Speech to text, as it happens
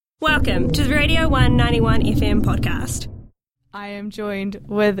Welcome to the Radio 191 FM podcast. I am joined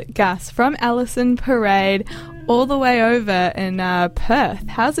with Gus from Alison Parade, all the way over in Perth.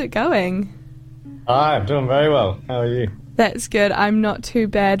 How's it going? Hi, I'm doing very well. How are you? That's good. I'm not too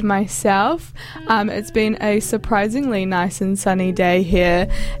bad myself. It's been a surprisingly nice and sunny day here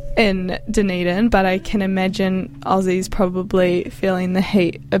in Dunedin, but I can imagine Aussies probably feeling the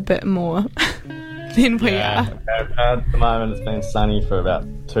heat a bit more than we are. At the moment it's been sunny for about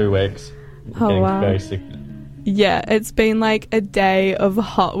 2 weeks. Getting very sick. Yeah, it's been like a day of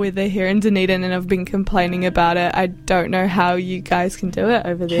hot weather here in Dunedin and I've been complaining about it. I don't know how you guys can do it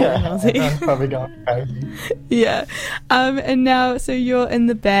over there in Aussie. I'm probably going crazy. Yeah. And now, so you're in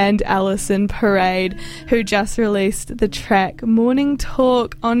the band Alison Parade, who just released the track Morning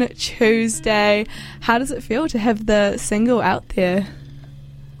Talk on Tuesday. How does it feel to have the single out there?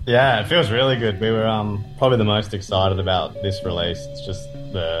 Yeah, it feels really good. We were probably the most excited about this release. It's just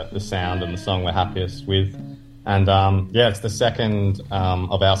the sound and the song we're happiest with. And it's the second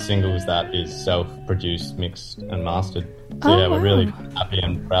of our singles that is self-produced, mixed and mastered. So we're really happy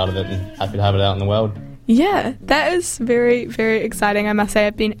and proud of it and happy to have it out in the world. Yeah, that is very, very exciting. I must say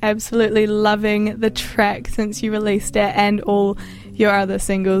I've been absolutely loving the track since you released it and all your other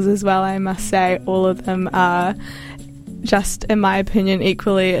singles as well. I must say all of them are just, in my opinion,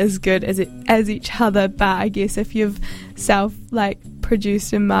 equally as good as each other. But I guess if you've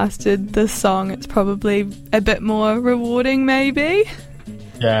produced and mastered the song, it's probably a bit more rewarding, maybe.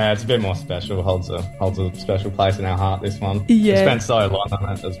 Yeah, it's a bit more special. Holds a special place in our heart, this one. Yeah. We spent so long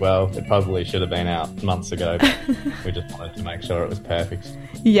on it as well. It probably should have been out months ago, but we just wanted to make sure it was perfect.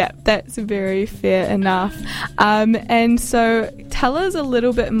 Yeah, that's very fair enough. And so tell us a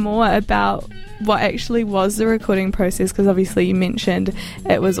little bit more about what actually was the recording process, because obviously you mentioned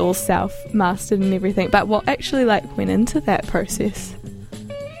it was all self-mastered and everything, but what actually went into that process?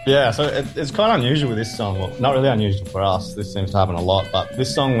 Yeah, so it's quite unusual with this song. Well, not really unusual for us. This seems to happen a lot, but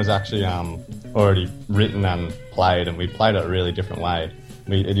this song was actually already written and played, and we played it a really different way.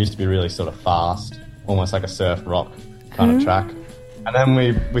 It used to be really sort of fast, almost like a surf rock kind of track. And then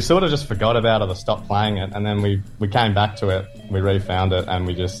we sort of just forgot about it or stopped playing it, and then we came back to it, we refound it, and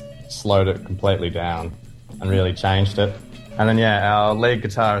we just slowed it completely down and really changed it. And then, our lead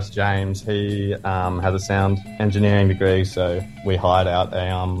guitarist, James, he has a sound engineering degree, so we hired out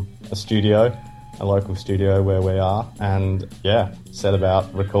a studio, a local studio where we are, and, set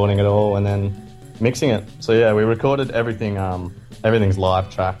about recording it all and then mixing it. So, we recorded everything, everything's live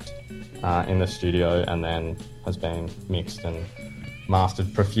tracked in the studio and then has been mixed and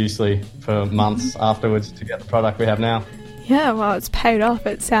mastered profusely for months afterwards to get the product we have now. Yeah, well, it's paid off.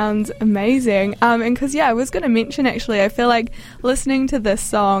 It sounds amazing. And because, I was going to mention, actually, I feel like listening to this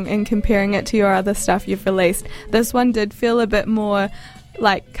song and comparing it to your other stuff you've released, this one did feel a bit more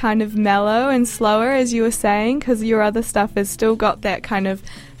kind of mellow and slower, as you were saying, because your other stuff has still got that kind of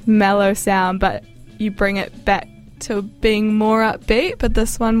mellow sound, but you bring it back to being more upbeat, but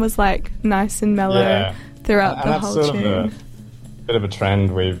this one was nice and mellow throughout the whole tune. Sort of a bit of a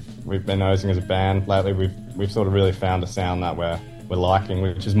trend we've been noticing as a band lately. We've sort of really found a sound that we're liking,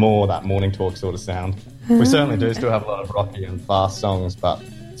 which is more that morning talk sort of sound. We certainly do still have a lot of rocky and fast songs, but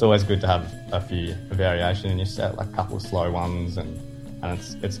it's always good to have a variation in your set, like a couple of slow ones, and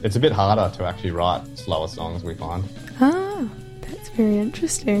it's a bit harder to actually write slower songs, we find. That's very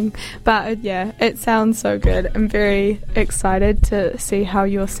interesting. But it sounds so good. I'm very excited to see how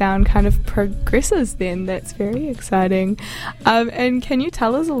your sound kind of progresses then. That's very exciting. And can you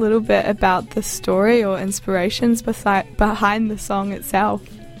tell us a little bit about the story or inspirations behind the song itself?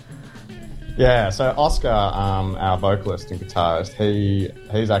 Yeah, so Oscar, our vocalist and guitarist,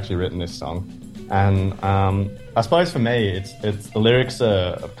 he's actually written this song. And I suppose for me, it's the lyrics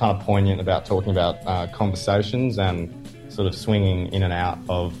are kind of poignant about talking about conversations and sort of swinging in and out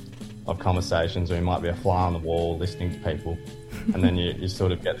of conversations where you might be a fly on the wall listening to people, and then you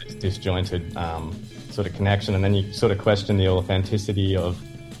sort of get this disjointed sort of connection, and then you sort of question the authenticity of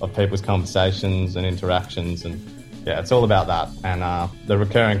people's conversations and interactions, and it's all about that. And the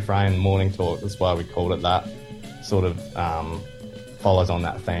recurring frame, morning talk, that's why we called it that, sort of follows on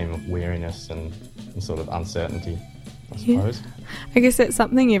that theme of weariness and sort of uncertainty, I suppose. I guess that's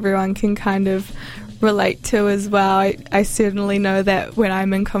something everyone can kind of relate to as well. I certainly know that when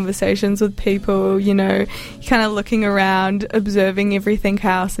I'm in conversations with people, you're kind of looking around, observing everything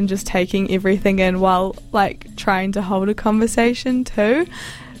else and just taking everything in while trying to hold a conversation too.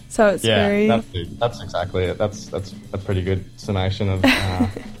 So it's that's exactly it. That's a pretty good summation of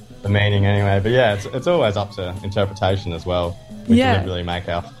the meaning anyway. But it's always up to interpretation as well. We can really make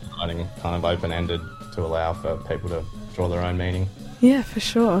our writing kind of open-ended to allow for people to draw their own meaning. Yeah, for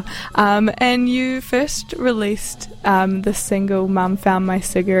sure. And you first released the single Mum Found My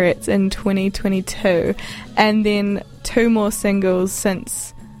Cigarettes in 2022, and then 2 more singles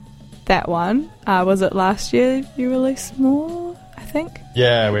since that one. Was it last year you released more, I think?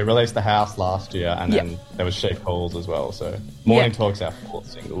 Yeah, we released The House last year, and then there was Sheep Halls as well, so Morning Talk's our 4th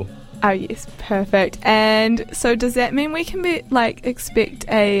single. Oh yes, perfect. And so does that mean we can expect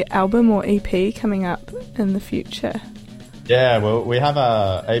a album or EP coming up in the future? Yeah, well, we have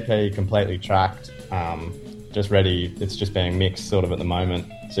a EP completely tracked, just ready. It's just being mixed sort of at the moment.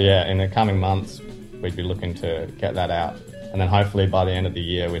 So yeah, in the coming months, we'd be looking to get that out. And then hopefully by the end of the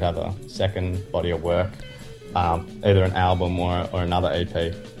year, we'd have a second body of work, either an album or another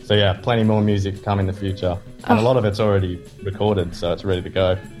EP. So yeah, plenty more music come in the future. And a lot of it's already recorded, so it's ready to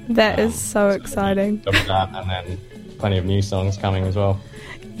go. That is so exciting. And then plenty of new songs coming as well.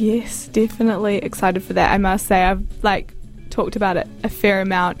 Yes, definitely excited for that. I must say, I've talked about it a fair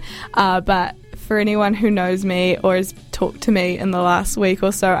amount, but for anyone who knows me or has talked to me in the last week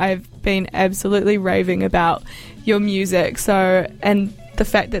or so, I've been absolutely raving about your music. So, and the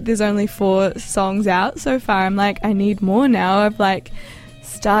fact that there's only 4 songs out so far, I'm like, I need more now. I'm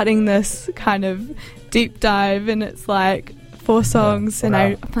starting this kind of deep dive, and it's 4 songs, and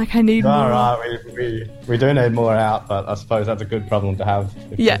I'm like, I need more. Right, we do need more out, but I suppose that's a good problem to have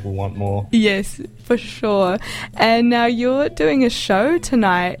if people want more. Yes, for sure. And now you're doing a show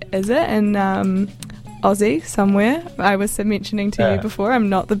tonight, is it? In Aussie somewhere. I was mentioning to you before, I'm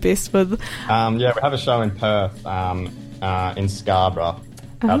not the best with... we have a show in Perth, in Scarborough,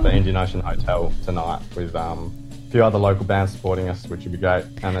 at the Indian Ocean Hotel tonight, with a few other local bands supporting us, which would be great.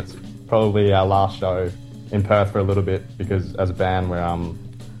 And it's probably our last show in Perth for a little bit, because as a band we're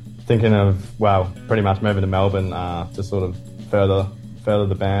thinking of, pretty much moving to Melbourne to sort of further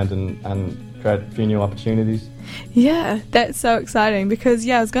the band and create a few new opportunities. Yeah, that's so exciting, because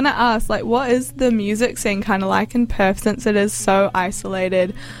I was going to ask, what is the music scene kind of like in Perth, since it is so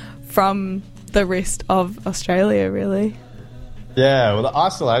isolated from the rest of Australia, really? Yeah, well, the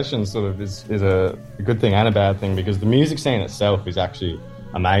isolation sort of is a good thing and a bad thing, because the music scene itself is actually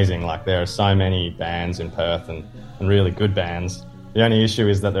amazing. There are so many bands in Perth and really good bands. The only issue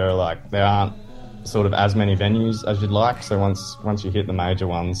is that there aren't sort of as many venues as you'd like. So once you hit the major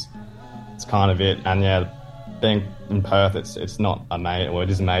ones, it's kind of it. And being in Perth, it's not it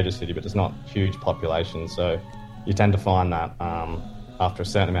is a major city, but it's not huge population. So you tend to find that after a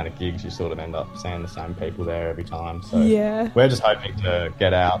certain amount of gigs, you sort of end up seeing the same people there every time. So we're just hoping to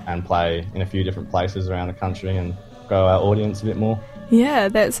get out and play in a few different places around the country and grow our audience a bit more. Yeah,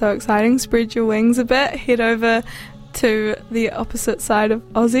 that's so exciting. Spread your wings a bit. Head over to the opposite side of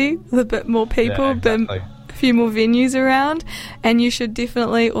Aussie with a bit more people, a few more venues around. And you should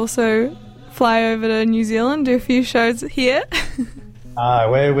definitely also fly over to New Zealand, do a few shows here.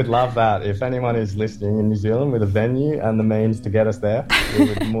 We would love that. If anyone is listening in New Zealand with a venue and the means to get us there, we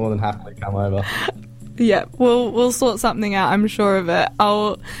would more than happily come over. Yeah, we'll sort something out, I'm sure of it.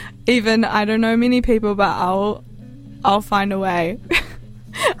 I don't know many people, but I'll find a way.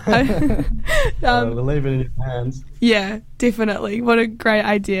 We'll leave it in your hands. Yeah, definitely. What a great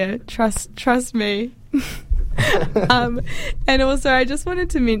idea. Trust me. And also, I just wanted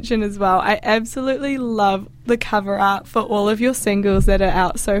to mention as well, I absolutely love the cover art for all of your singles that are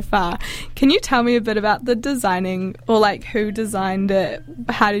out so far. Can you tell me a bit about the designing, or who designed it?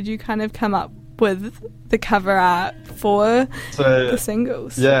 How did you kind of come up with the cover art for the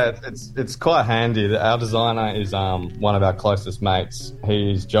singles? Yeah, it's quite handy. Our designer is one of our closest mates.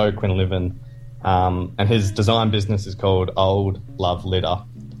 He's Joe Quinlivan, and his design business is called Old Love Litter.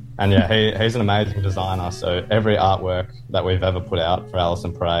 And he's an amazing designer. So every artwork that we've ever put out for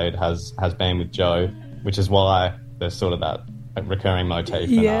Alison Parade has been with Joe, which is why there's sort of that recurring motif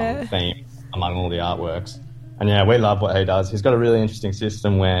and theme among all the artworks. And we love what he does. He's got a really interesting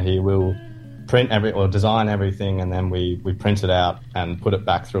system where he will design everything, and then we print it out and put it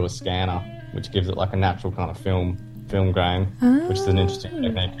back through a scanner, which gives it a natural kind of film grain, which is an interesting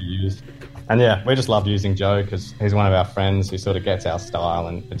technique to use. And we just love using Joe because he's one of our friends who sort of gets our style,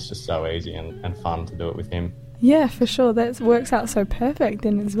 and it's just so easy and fun to do it with him. Yeah, for sure. That works out so perfect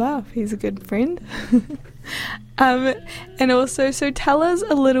then as well, if he's a good friend. And also, so tell us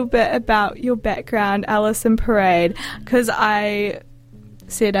a little bit about your background, Alison Parade, because I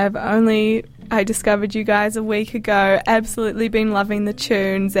said I discovered you guys a week ago, absolutely been loving the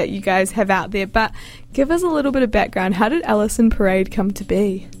tunes that you guys have out there, but give us a little bit of background. How did Alison Parade come to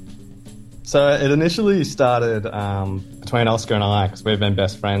be? So it initially started between Oscar and I, because we've been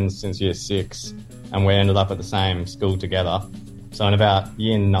best friends since year 6, and we ended up at the same school together. So in about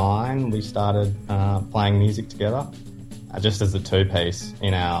year 9, we started playing music together. just as the two-piece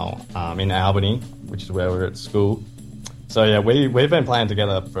in our in Albany, which is where we were at school. So yeah, we've been playing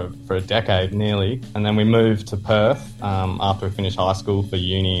together for a decade nearly, and then we moved to Perth after we finished high school for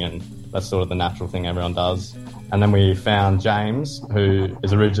uni, and that's sort of the natural thing everyone does. And then we found James, who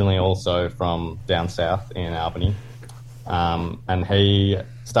is originally also from down south in Albany, and he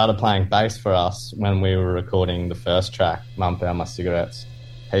started playing bass for us when we were recording the first track, Mum Found My Cigarettes.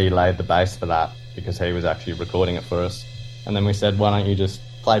 He laid the bass for that because he was actually recording it for us. And then we said, why don't you just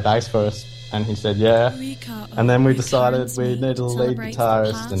play bass for us? And he said, yeah. And then we decided we needed a lead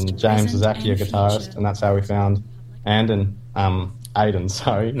guitarist, and James was actually a guitarist, and that's how we found Aiden,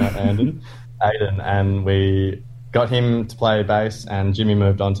 and we got him to play bass, and Jimmy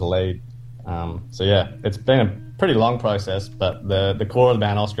moved on to lead. So yeah, it's been a pretty long process, but the core of the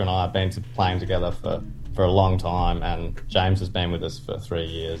band, Oscar and I, have been playing together for a long time, and James has been with us for 3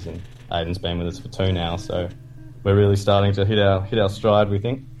 years, and Aiden's been with us for 2 now, so we're really starting to hit our stride, we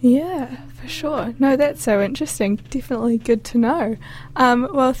think. Yeah, for sure. No, that's so interesting. Definitely good to know.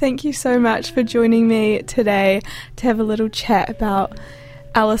 Well, thank you so much for joining me today to have a little chat about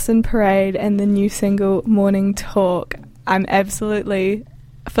Alison Parade and the new single Morning Talk. I'm absolutely,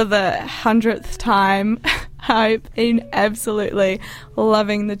 for the 100th time, I've been absolutely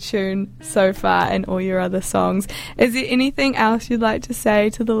loving the tune so far and all your other songs. Is there anything else you'd like to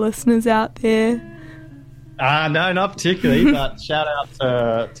say to the listeners out there? No, not particularly, but shout out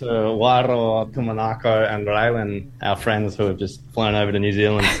to Wairo, Tumanako and Raylan, our friends who have just flown over to New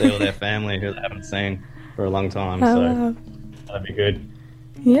Zealand to see all their family who they haven't seen for a long time, so that'd be good.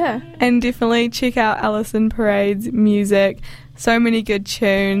 Yeah, and definitely check out Alison Parade's music. So many good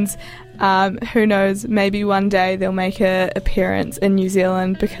tunes. Who knows, maybe one day they'll make an appearance in New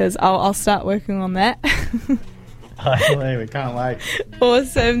Zealand, because I'll start working on that. Hopefully, we can't wait.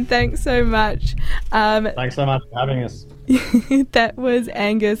 Awesome, thanks so much. Thanks so much for having us. That was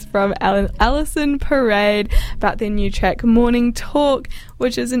Angus from Alison Parade about their new track Morning Talk,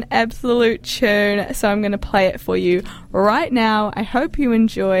 which is an absolute tune, so I'm going to play it for you right now. I hope you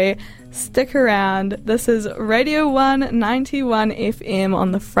enjoy. Stick around. This is Radio 191 FM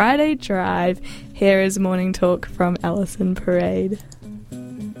on the Friday Drive. Here is Morning Talk from Alison Parade.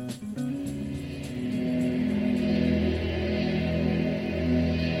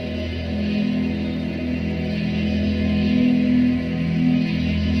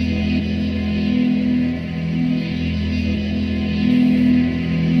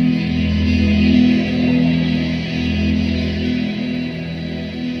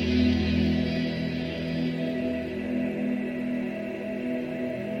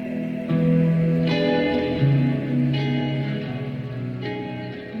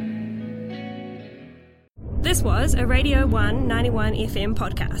 This was a Radio 191 FM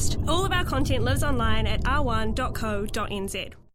podcast. All of our content lives online at r1.co.nz.